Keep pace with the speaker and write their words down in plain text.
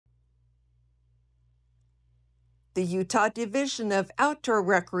The Utah Division of Outdoor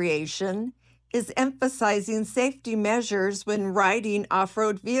Recreation is emphasizing safety measures when riding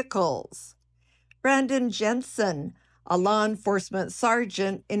off-road vehicles. Brandon Jensen, a law enforcement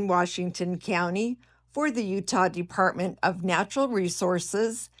sergeant in Washington County for the Utah Department of Natural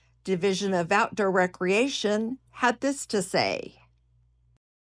Resources, Division of Outdoor Recreation, had this to say.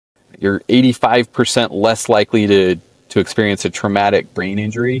 You're 85% less likely to experience a traumatic brain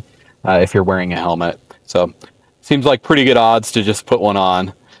injury if you're wearing a helmet. So seems like pretty good odds to just put one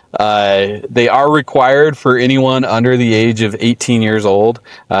on. They are required for anyone under the age of 18 years old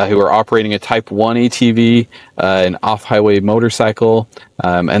who are operating a Type 1 ATV, an off-highway motorcycle,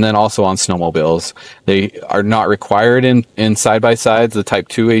 and then also on snowmobiles. They are not required in side-by-sides, the Type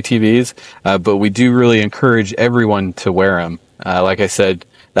 2 ATVs, but we do really encourage everyone to wear them. Like I said,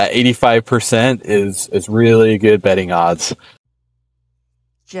 that 85% is really good betting odds.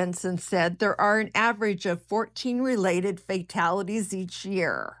 Jensen said there are an average of 14 related fatalities each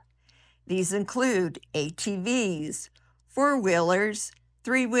year. These include ATVs, four-wheelers,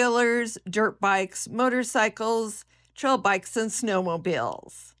 three-wheelers, dirt bikes, motorcycles, trail bikes, and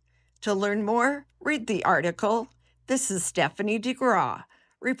snowmobiles. To learn more, read the article. This is Stephanie DeGraw,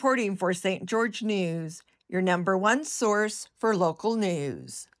 reporting for St. George News, your #1 source for local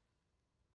news.